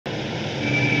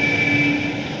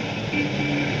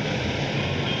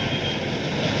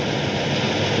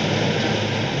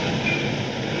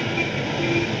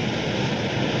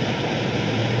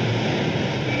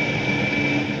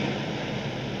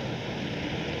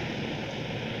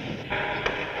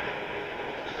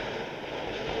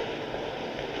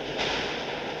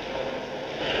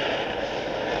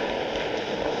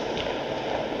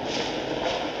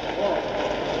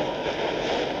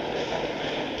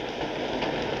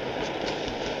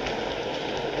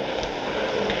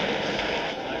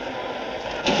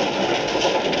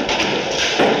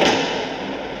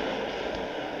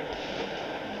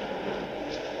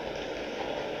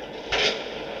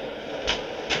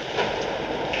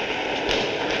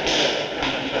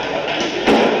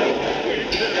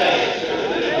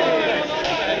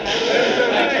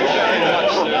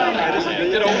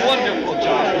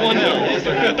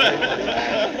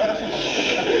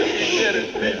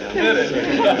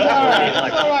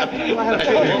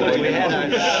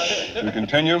To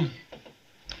continue,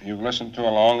 you've listened to a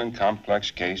long and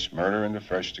complex case, murder in the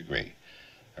first degree.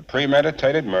 A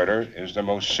premeditated murder is the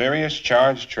most serious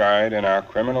charge tried in our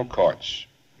criminal courts.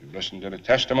 You've listened to the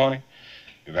testimony.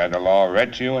 You've had the law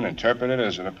read to you and interpreted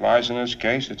as it applies in this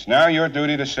case. It's now your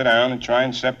duty to sit down and try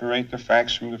and separate the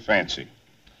facts from the fancy.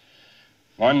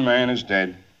 One man is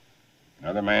dead.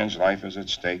 Another man's life is at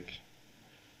stake.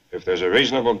 If there's a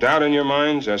reasonable doubt in your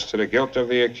minds as to the guilt of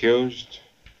the accused,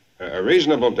 a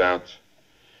reasonable doubt,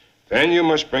 then you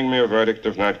must bring me a verdict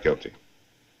of not guilty.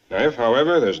 Now, if,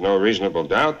 however, there's no reasonable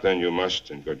doubt, then you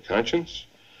must, in good conscience,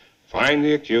 find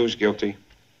the accused guilty.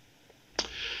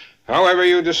 However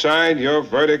you decide, your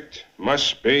verdict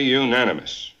must be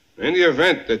unanimous. In the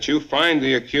event that you find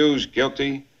the accused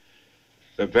guilty,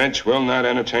 the bench will not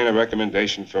entertain a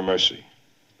recommendation for mercy.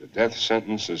 The death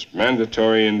sentence is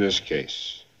mandatory in this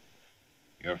case.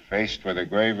 You're faced with a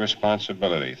grave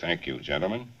responsibility. Thank you,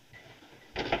 gentlemen.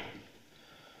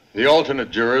 The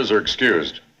alternate jurors are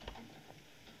excused.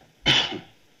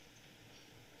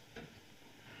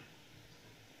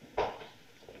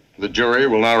 The jury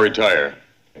will now retire.